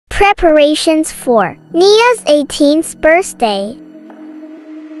Preparations for Niña's 18th birthday.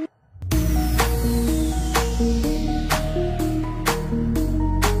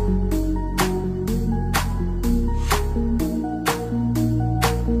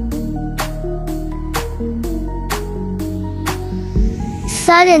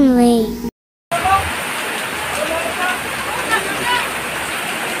 Suddenly,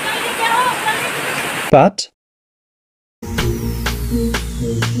 but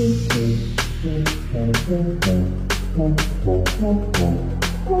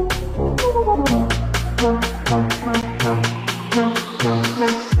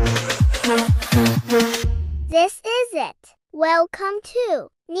this is it. Welcome to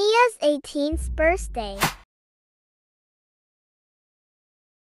Niña's 18th birthday.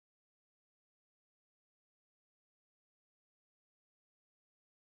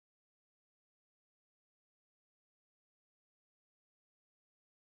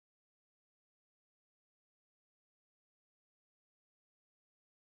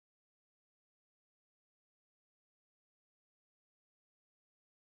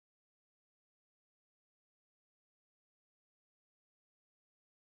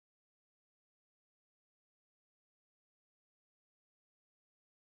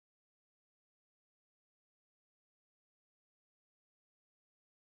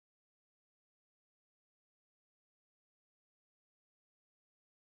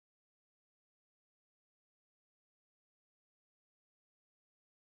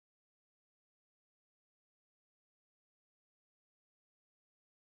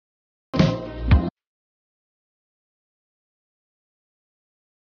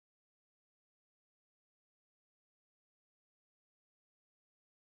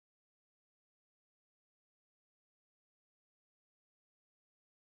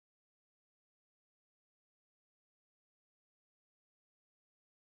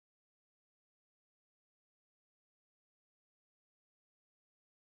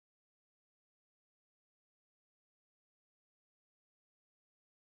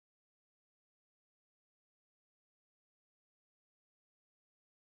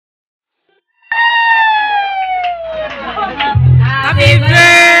 Happy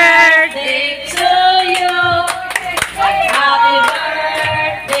birthday to you. Happy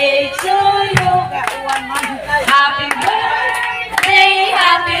birthday to you. Happy birthday,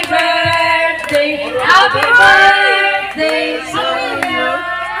 happy birthday, happy birthday to you.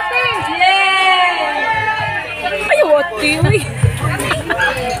 Yay! Ay, what kiwi?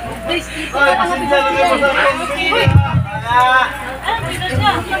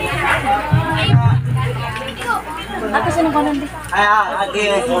 Apa sih nang konon di?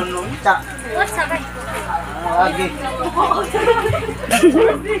 Agi konon cak. What's up? Agi.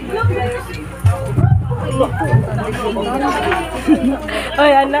 Oh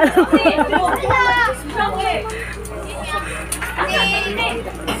ya anak.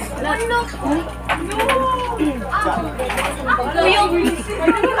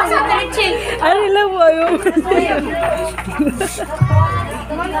 Ari lang mo yun.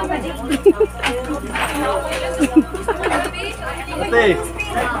 Ate.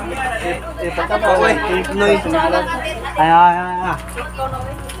 Patapa weh, noy. Ay.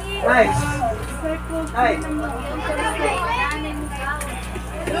 Nice. Hi.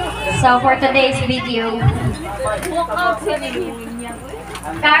 So for today's video,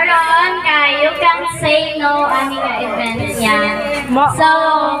 karon you can say no ani nga event niya. So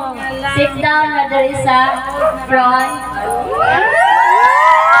sit down na diri sa front.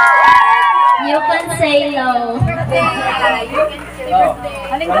 You can say no.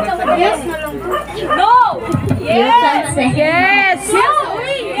 Yes. No. You can say Yes.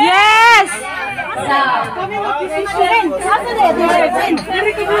 Yes. so.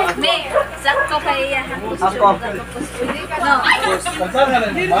 Me, sakto kaya. Ako. No.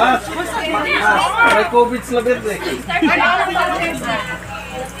 Mas. May COVID labit eh.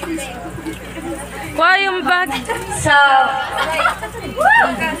 Kuha yung bag. So,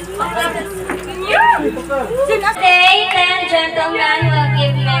 ladies and gentlemen will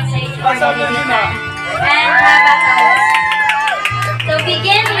give message for Niña and have a toast. To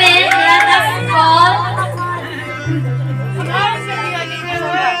begin with, let us call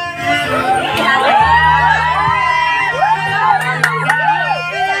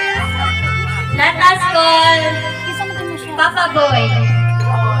Papa Boy.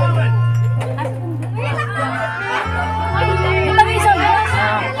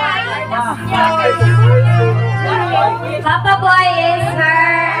 Papa Boy is her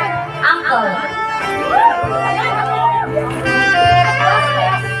uncle.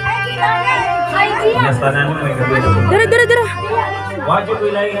 Dara. Wadyo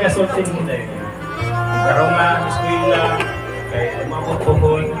ko lang ikasultin nila eh. Pero nga, eskwela, kay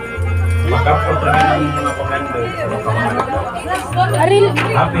mapupuhon, makapot rin ang mga pangandol.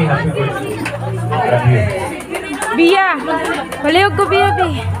 Happy birthday. Grabe. Bia. Palihog ko, Bia,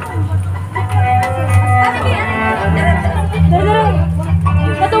 Bi.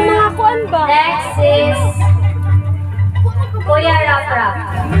 Katong mga kuan ba? Next is Kuya Rap Rap.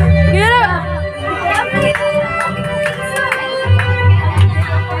 Kuya Rap.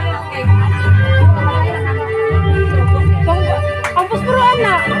 Ang puspuruan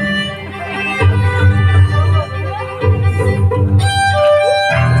na.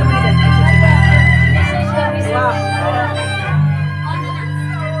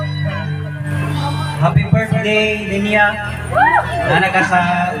 Happy birthday, Niña. Nana ka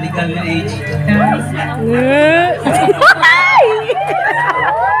sa legal na age.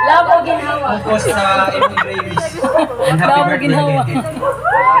 Labo ginhawa. Focus sa immune babies. And happy Labo birthday ginhawa. again.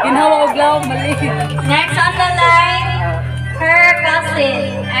 Ginhawa og lawak mali. Next on the line, her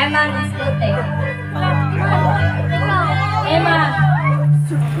cousin, Emma Escote. Emma.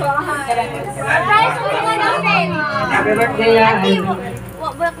 Happy birthday, and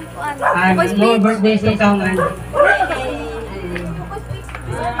more birthdays to come.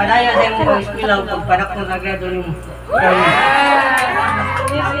 Padaya sa mo ko ispilaw pag panak ng agrado nimo.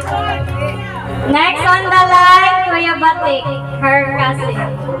 Next on the line, Kuya Batik, her cousin.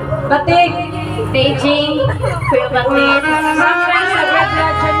 Batik. Beijing, Kuya Batik. Siyempre sa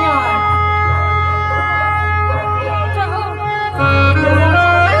graduation niyo.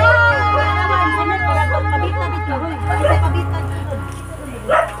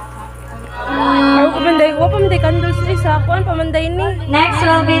 Ako pamanday, pamanday candles isa. Kuan pamanday ni. Next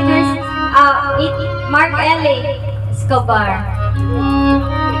will be Mark Ellie Escobar.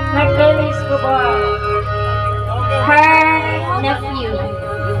 Mark Ellie Escobar. Her nephew.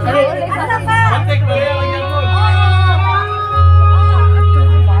 Patik, kaya lang yan mo.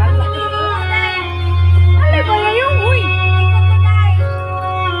 Ano ba yung uy?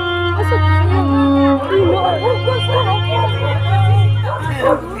 Asok siya.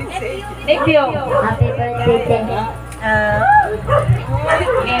 Nephew. Happy birthday,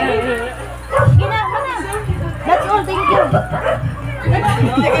 That's all, thank you.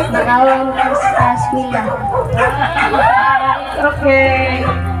 Nakawang sa eskwela. Okay.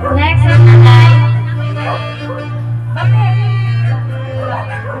 Next on the line.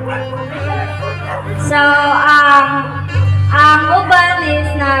 So, ang uban is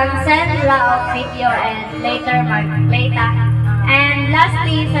nag-send of video and later Markleta. And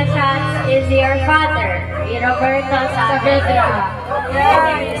lastly, sa shots is your father, Roberto Saavedra.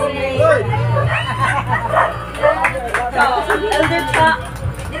 Elder pa.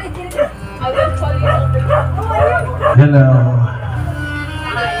 Hello.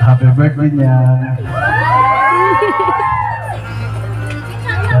 Happy birthday niya.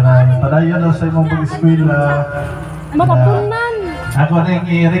 Padayon na sa imong pag-eskwela. Makapunan. Ako rin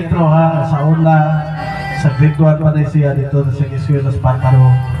i-retro ha, sa una, sa grade 1 pa rin siya dito sa eskwela sa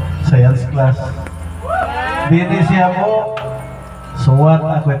Pantaro, sa Yals class. Dito siya mo, suwat,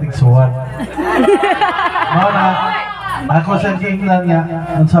 ako itig suwat. Mana, ako sa kinglan niya,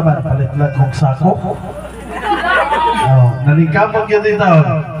 ang saban, palit-lat kong sako. Oh, nalingkamot yun dito,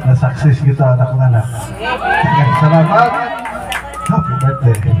 na-success kita na akong anak. Salamat, happy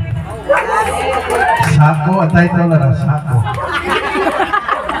birthday. Sako, ang title na lang, sako.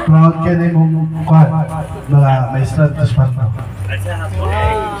 Proud ka na yung mga maestran sa Sparta.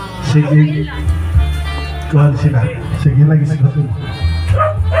 Sige, kuhan sila. Sige lagi sa gato.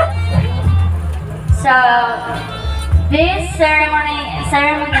 So, this ceremony is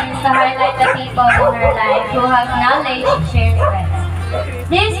to highlight the people in her life who have knowledge and share friends.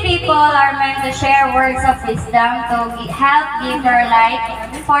 These people are meant to share words of wisdom to help give her light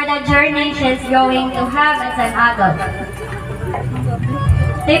for the journey she's going to have as an adult.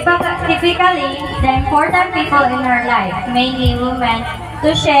 Typically, the important people in her life, mainly women,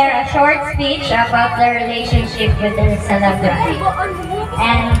 to share a short speech about their relationship with their celebrity.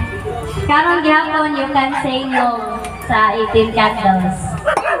 And karong gihapon, you can say no sa 18 candles.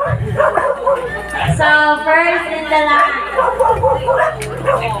 So, first in the line,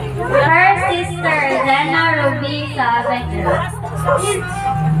 her sister, Zena Ruby Saavedra.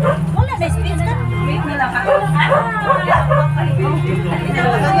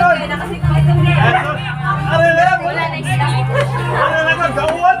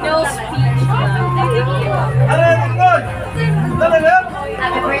 No speech.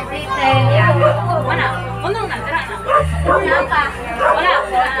 Happy birthday, Celia. Wala. Unong na. Wala pa. Wala.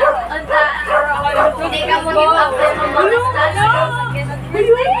 Unta. Hindi ka mo give up sa mga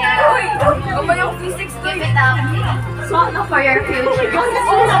Give it up. For your future.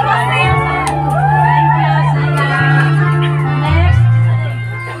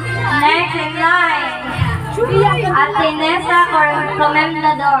 Next in line. Ate Nessa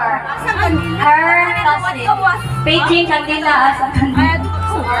Comendador. Her cousin. Paging Candila as a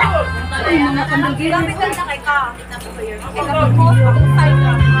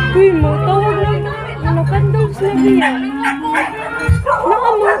Uy, mo, tawag lang. Ano, candles na biya.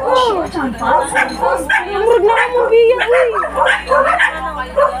 Nakamang ko. Murag nakamang biya, uy.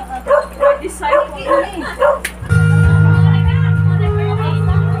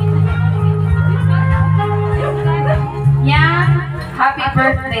 Yan, happy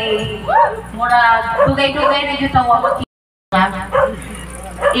birthday. Murag, dugay-dugay na dito tawa.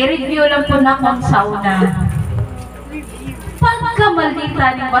 I-review lang po na kung sauna. Pagka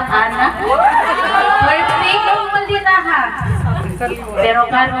maldita ni Batana, birthday ka maldita ha. Pero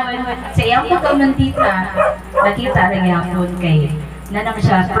karon sa iyang pagkamaldita, nakita rin yapon kay nanang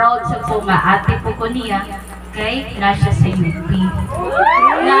siya proud sa po nga ate po ko niya kay nasa sa UP.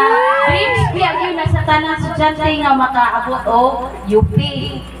 Na dreams biya yun na sa tanang estudyante nga makaabot o UP.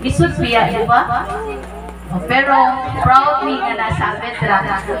 Lisod biya, di ba? Pero proud me nga nasa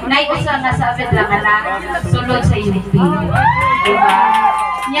Saavedra. Naiusa na Saavedra nga na sulod sa UP. Diba?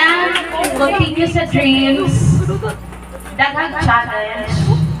 Yan, continue sa dreams. Daghang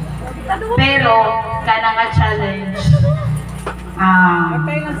challenge. Pero, kana nga challenge.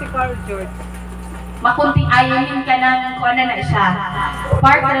 Makunting ayahin ka ng kung ano na siya.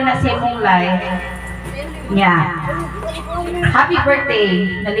 Part na sa imong life. Yeah. Happy birthday!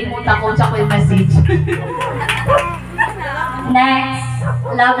 Nalimutan ko sa yung message. Next,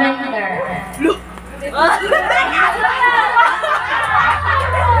 Lavender.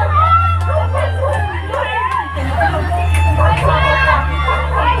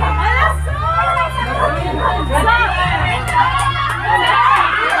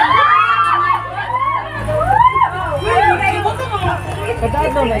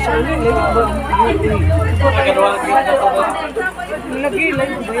 Kadado na siya, nilay ba? Nagilay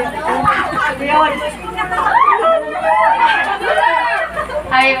ba yan?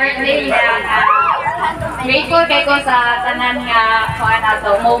 Happy birthday yan. Grateful kay ko sa tanan nga kuha na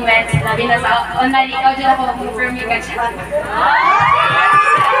to, moments na binasa online. Ikaw dyan ako mag-confirm yung kachat.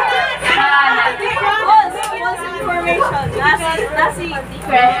 Information. Nasi.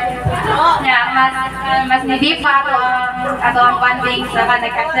 Mas hindi pa ato ang funding sa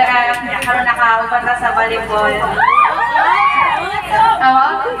nagkaksaran. Karoon nakaubanta sa volleyball.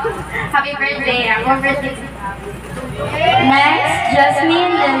 Happy birthday. Happy birthday. Next,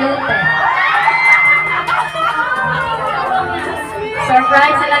 Jasmine De Leon.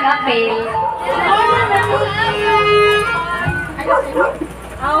 Surprise silang apel.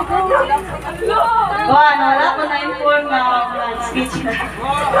 Wala ko na-inform na speech na.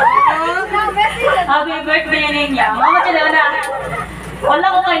 Happy birthday Niña. Mama Chile na.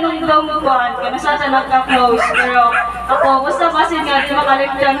 Wala ko kayo nung gawin kaya masasa nagka-close. Pero ako, basta kasi nga di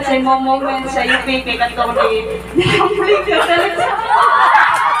makalimtan sa mga moment sa UP kay katong di complete ka talaga.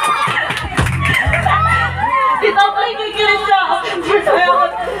 Ito ko ikikilit sa ako.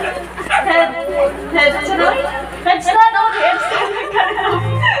 Headstand ako di headstand nagkaroon.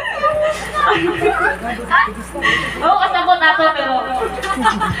 Oo, kasabot nato pero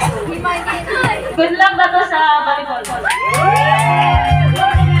good luck na to sa volleyball.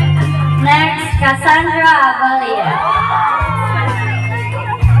 Next, Cassandra Valia.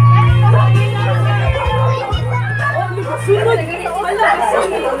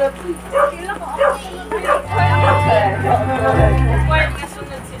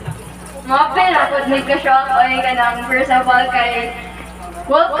 Mapil ako, nagka-shock o yung kanang first of all kay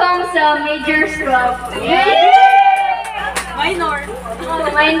welcome sa Majors Club. Minor.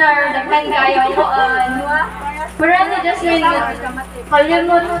 Minor, daghan kayo ko. Pero ano, Jasmine,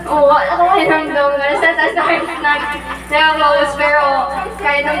 kalimot, ako kayo nangdong, sa nag-nag-nag-nag-nag pero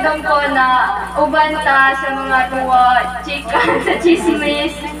kayo nangdong ko na ubanta sa mga tuwa, chika, sa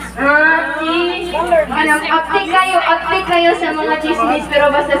chismis, update kayo sa mga chismis,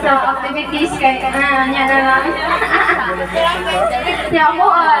 pero basta sa activities kayo, yan na lang. Kaya ako,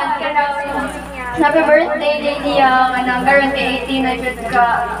 happy birthday, Niña, kanang karon kay 18 na jud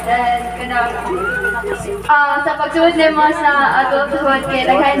ka, and kanang sa pagsuod mo sa adulthood kay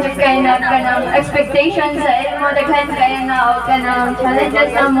daghan jud kay na kanang expectations sa imo, daghan kay na o kanang challenges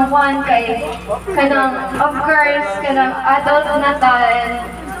na mo kuan kay kanang of course kanang adult na ta, and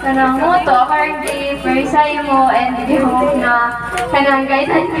kanang mo to currently perisay mo and hope na kanang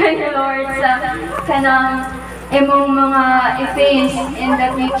guidance kay Lord sa kanang imong mga face in the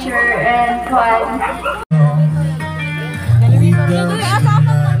picture and kwan.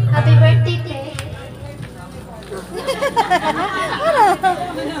 Happy birthday, Te.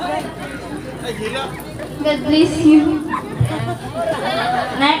 God bless you.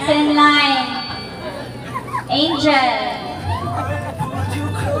 Next in line, Angel.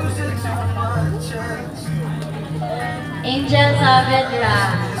 Angel Saavedra.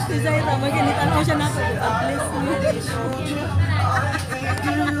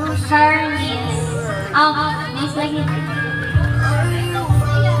 Her niece. Niece lagi.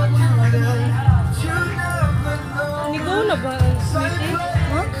 Nigo na ba, sweetie?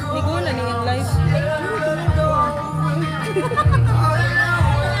 Huh? Nigo na ni yung live.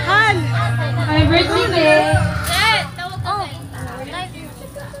 Han! Happy birthday, babe.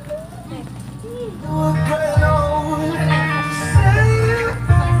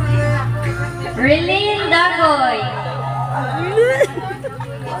 Rilin Dagoy.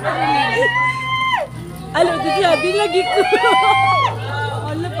 Alo, di lagi ko.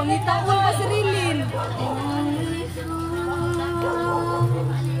 Ala, pangita ko pa si Rilin.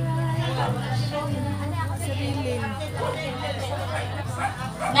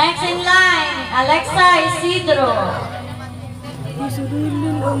 Next in line, Alexa Isidro. Si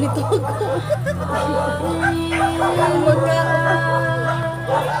Rilin, ulit ako.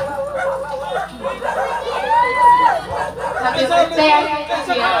 Happy birthday,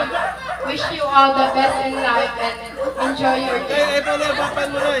 Tia. Wish you all the best in life and enjoy your day.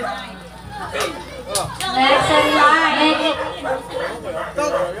 Next in line.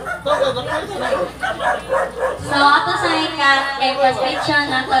 So, ato sa ikat, kay prescription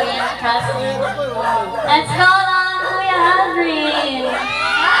na to yung classmate. Let's call on Kuya Aldrin.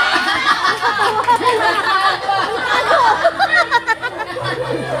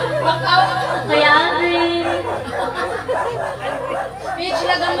 Kuya Aldrin. Speech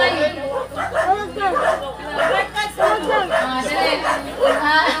lang gamay.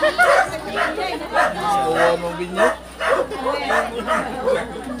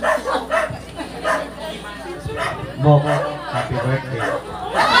 Bok, happy birthday.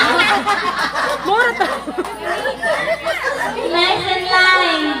 Next in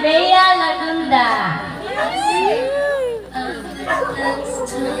line, Bea Lagunda.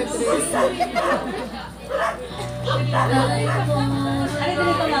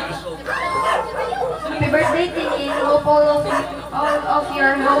 Happy birthday, Tinin. Hope all of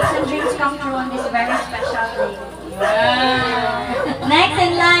your hopes and dreams come true on this very special day. Next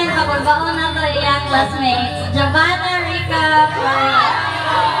in line, pagulbaon na to iyang classmates, Giovanna Rica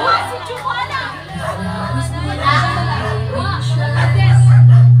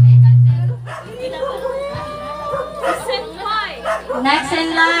Next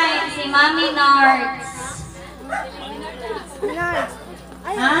in line, si Mami Nards.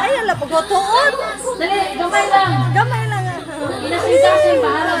 Ay, ala, pagkotoon. Dali, gamay lang. Gamay lang. Inasita sa yung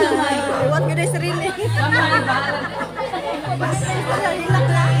bahala, gamay. Iwat ko na si Rilin. Gamay, bahala. Hilak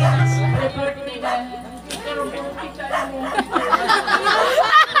lang. Report nila.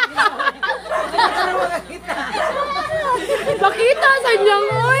 Pakita sa niyang,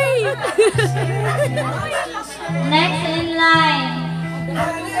 oy! Next in line,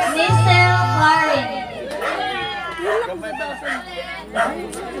 Nisel Clarin.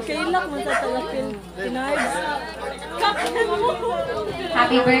 Kailak mo sa talapin. Pinards.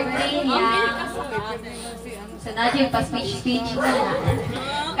 Happy birthday niya. So, na yung pa-speech niya.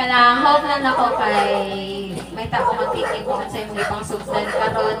 Kailangan hope lang ako kay may tako magtitig mo sa imong ipang subdan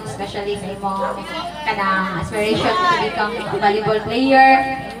karon, especially sa imong kanang aspiration to become a volleyball player.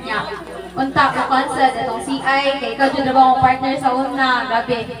 Yeah. Unta ko concert itong CI kay ikaw jud ba akong partner sa una,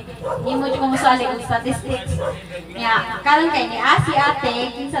 grabe. Hindi mo jud ko musali og statistics. Yeah, karon kay ni si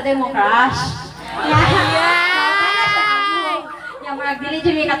ate kinsa day mo crush. Yang murag dili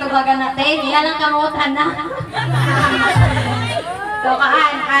jud mi katubagan natin, iya lang kamutan na. So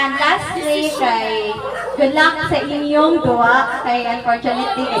and lastly kay good luck sa inyong duwa kay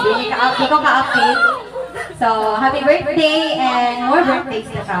unfortunately kay di ko ka-update. So happy birthday and more birthdays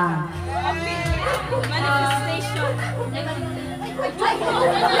to come. Manifestation.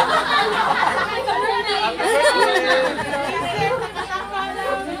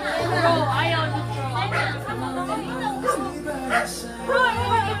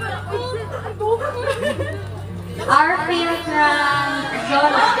 Our film from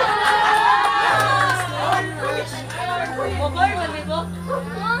Zola.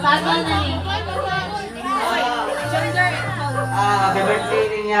 Bago na ni. Happy birthday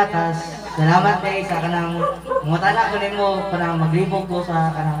Niña, tas Salamat kay sa kanang mga tanak ko nimo para maglibog ko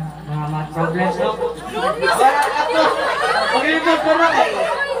sa kanang mga math problems no. Wala ako. Maglibog ko na kay.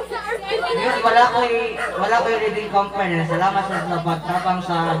 Yun, wala ko reading company. Salamat sa pagtabang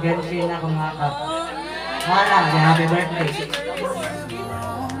sa Genshin na kung akap. Wala, happy birthday.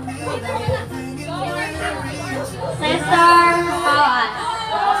 Cesar Pawan.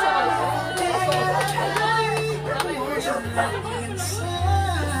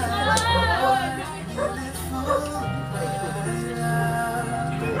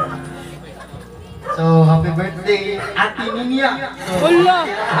 So, happy birthday, Ate Niña. Wala.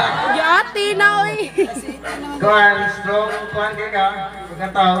 Yati na oy. Kuan, strong kuan ka.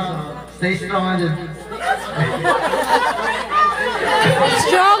 Pagkatao, so stay strong na dyan.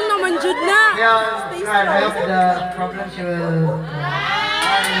 Strong naman jud na. Yeah, I hope the problems you will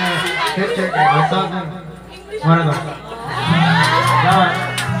in the future will solve them. One of them. Salamat.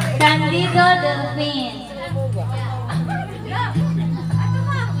 Candido Delfin.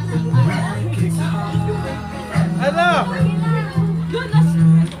 Hello!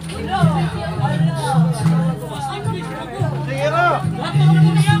 Sige na!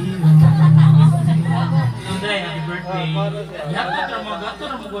 Andre, happy birthday. Gato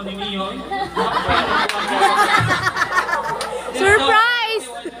na mo ni Mio. Surprise!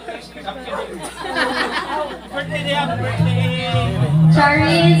 Birthday, happy birthday.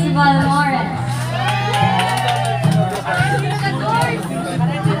 Charis Valmores.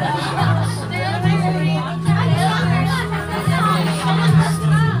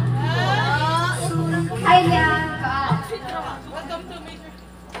 Ayang,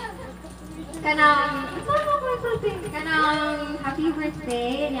 kanang happy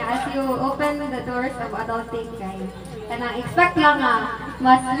birthday niya as you open the doors of adulting kay kanang expect lang nga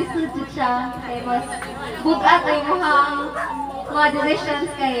mas lisod jud siya kay mas bugat ay mga decisions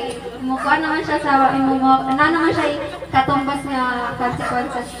kay mukha naman siya sa naman siya katumbas nga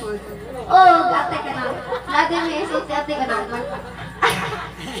consequences po. Oh, ate kanang lagi may isip si ate kanang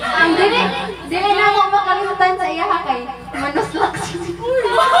ang dili na mo makalimutan sa iya kay manuslak siya.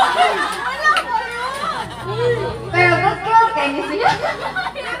 Pero good girl kay ni siya.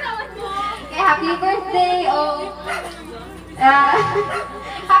 Kay happy birthday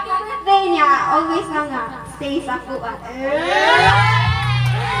happy birthday niya always lang nga stay sa kuat.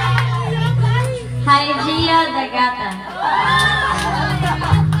 Hygia Dagata.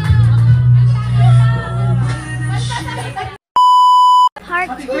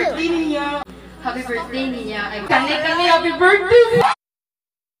 Part 2. Happy birthday niya. Kami happy birthday.